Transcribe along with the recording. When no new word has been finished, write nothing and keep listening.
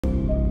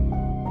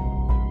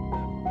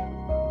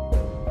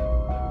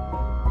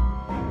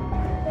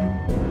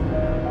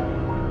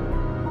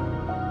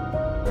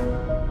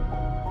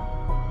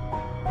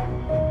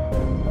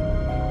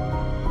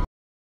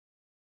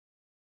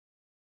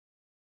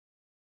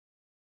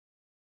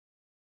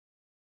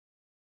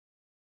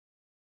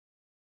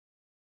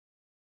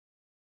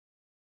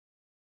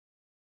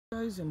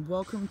guys, and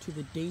welcome to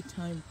the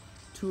daytime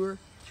tour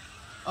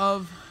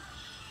of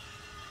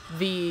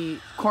the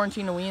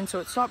Quarantineoween. So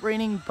it stopped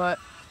raining, but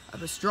I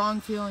have a strong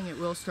feeling it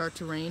will start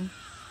to rain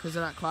because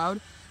of that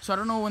cloud. So I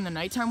don't know when the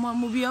nighttime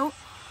one will be out,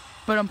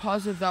 but I'm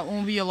positive that one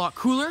will be a lot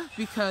cooler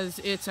because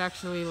it's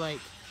actually like,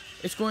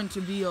 it's going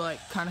to be like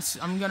kind of,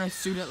 I'm gonna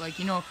shoot it like,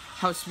 you know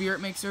how Spirit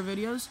makes their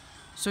videos.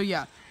 So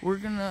yeah, we're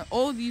gonna,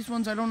 all these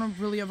ones, I don't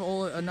really have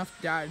enough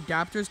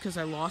adapters because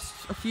I lost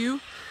a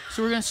few.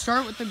 So we're gonna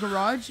start with the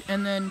garage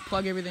and then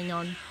plug everything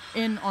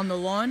in on the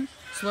lawn.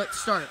 So let's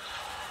start.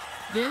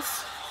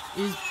 This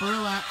is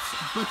Burlap's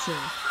Butcher.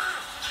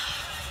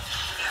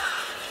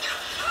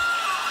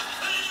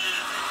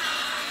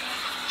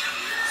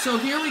 So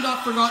here we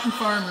got Forgotten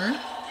Farmer,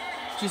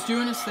 just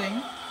doing his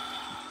thing.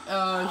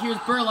 Here's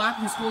Burlap,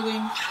 who's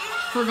holding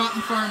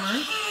Forgotten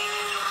Farmer.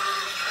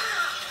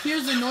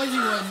 Here's the noisy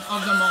one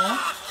of them all,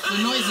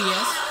 the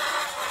noisiest,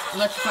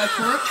 Electrified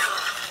Corpse.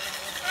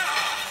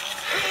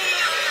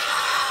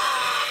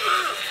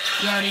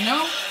 You already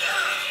know.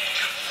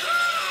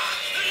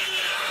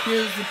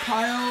 Here's the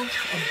pile of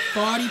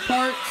body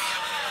parts.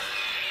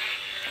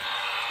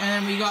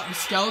 And we got the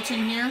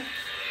skeleton here.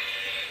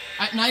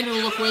 At night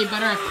it'll look way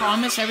better, I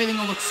promise. Everything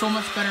will look so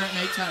much better at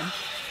nighttime.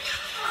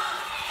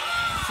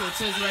 So it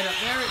says right up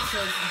there, it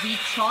says the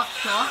Chop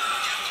Shop.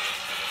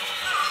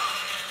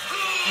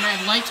 And I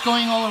have lights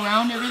going all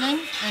around everything,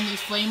 and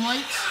these flame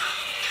lights.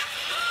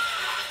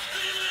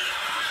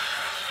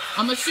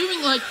 I'm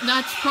assuming like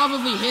that's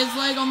probably his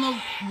leg on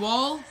the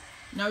wall.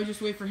 Now we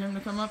just wait for him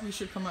to come up. He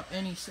should come up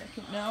any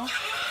second now.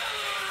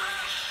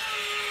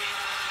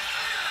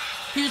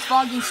 Here's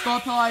Fogging Skull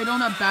Pile. I don't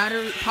have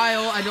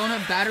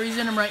batteries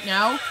in him right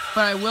now,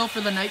 but I will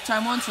for the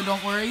nighttime one, so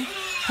don't worry.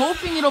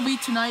 Hoping it'll be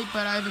tonight,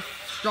 but I have a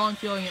strong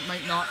feeling it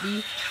might not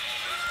be.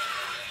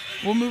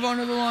 We'll move on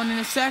to the lawn in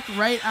a sec,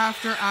 right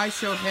after I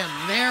show him.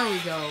 There we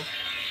go.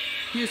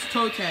 Here's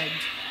Toe Tagged.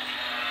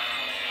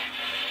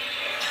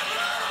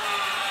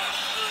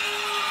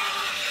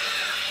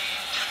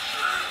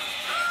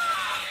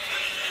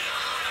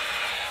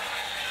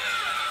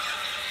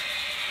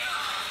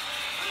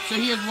 So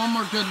here's one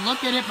more good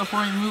look at it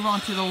before we move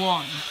on to the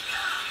lawn.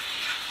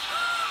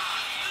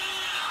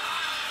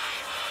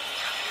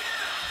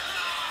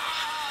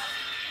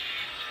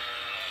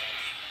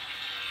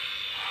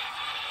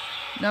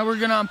 Now we're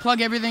gonna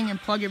unplug everything and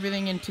plug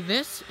everything into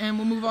this, and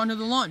we'll move on to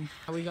the lawn.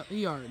 Now we got the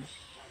yard.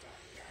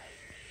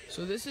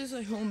 So this is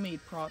a homemade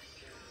prop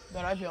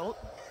that I built.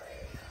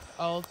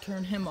 I'll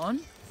turn him on.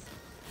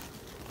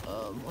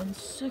 1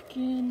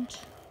 second.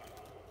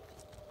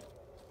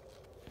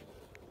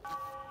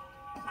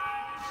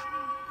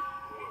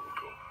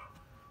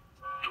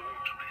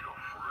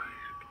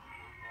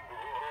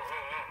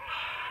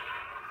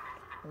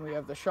 And we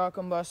have the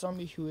shotgun blast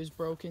zombie who is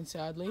broken,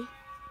 sadly.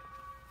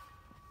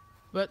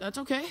 But that's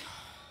okay.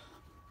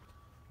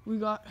 We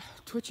got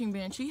Twitching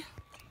Banshee.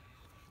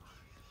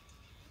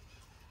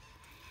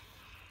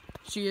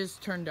 She is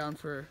turned down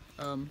for,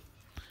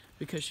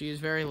 because she is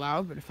very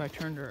loud, but if I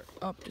turned her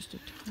up just a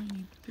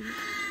tiny bit.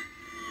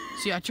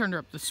 See, I turned her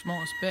up the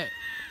smallest bit,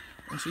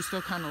 and she's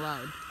still kind of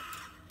loud.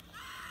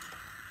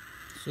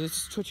 So this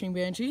is Twitching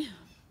Banshee.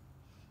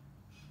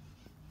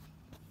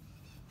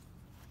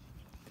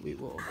 We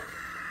will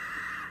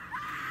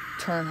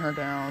turn her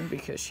down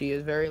because she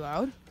is very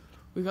loud.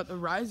 We got the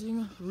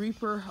Rising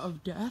Reaper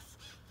of Death,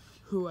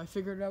 who I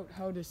figured out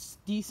how to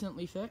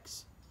decently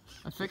fix.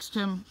 I fixed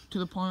him to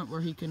the point where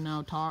he can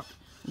now talk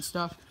and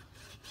stuff.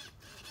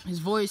 His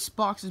voice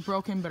box is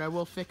broken, but I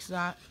will fix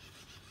that.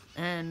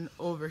 And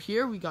over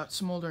here we got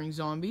Smoldering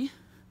Zombie,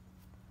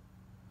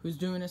 who's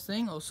doing his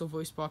thing. Also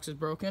voice box is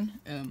broken,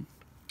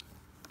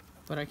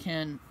 but I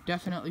can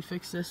definitely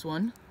fix this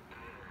one.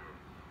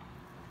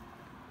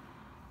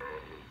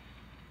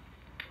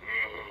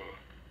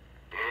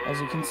 As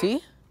you can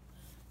see.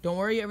 Don't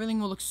worry,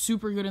 everything will look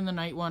super good in the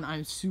night one.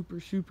 I'm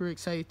super, super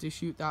excited to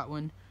shoot that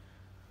one.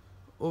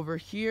 Over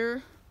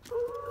here,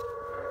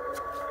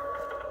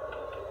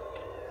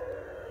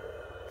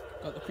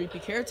 got the Creepy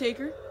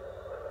Caretaker.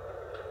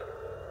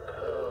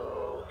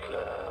 Who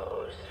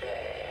goes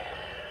there?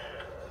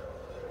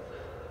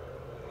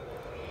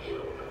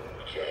 You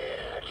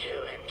dare to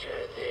enter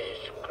this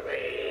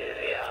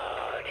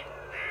graveyard?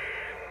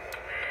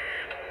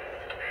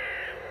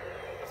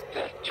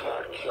 The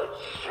tortured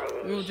soul.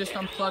 We will just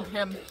unplug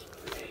him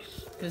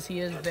because he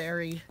is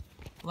very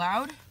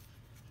loud.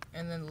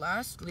 And then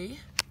lastly,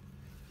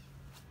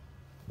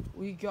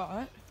 we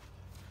got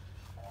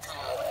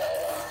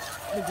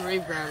the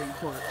Grave Grabbing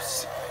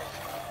Corpse.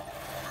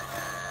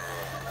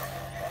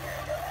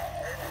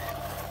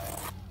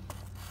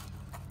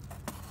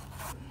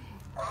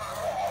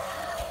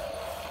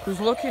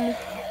 Who's looking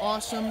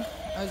awesome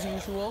as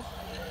usual.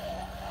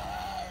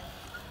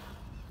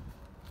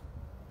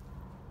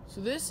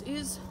 So this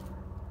is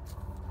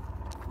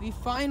the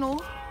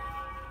final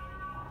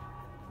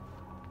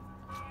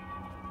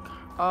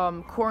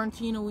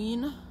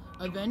Quarantineoween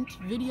event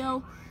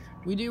video.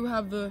 We do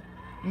have the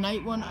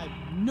night one. I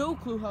have no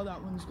clue how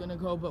that one's gonna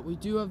go, but we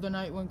do have the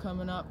night one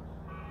coming up.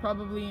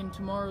 probably in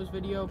tomorrow's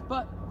video,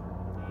 but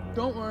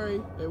don't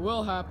worry, it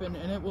will happen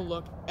and it will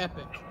look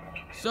epic.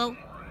 So,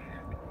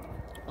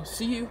 I'll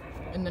see you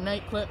in the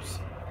night clips,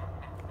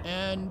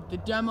 and the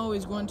demo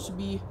is going to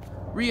be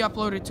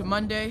re-uploaded to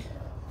Monday.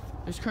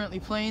 There's currently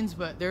planes,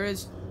 but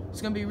it's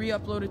going to be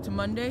re-uploaded to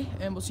Monday,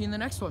 and we'll see you in the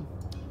next one.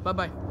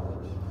 Bye-bye.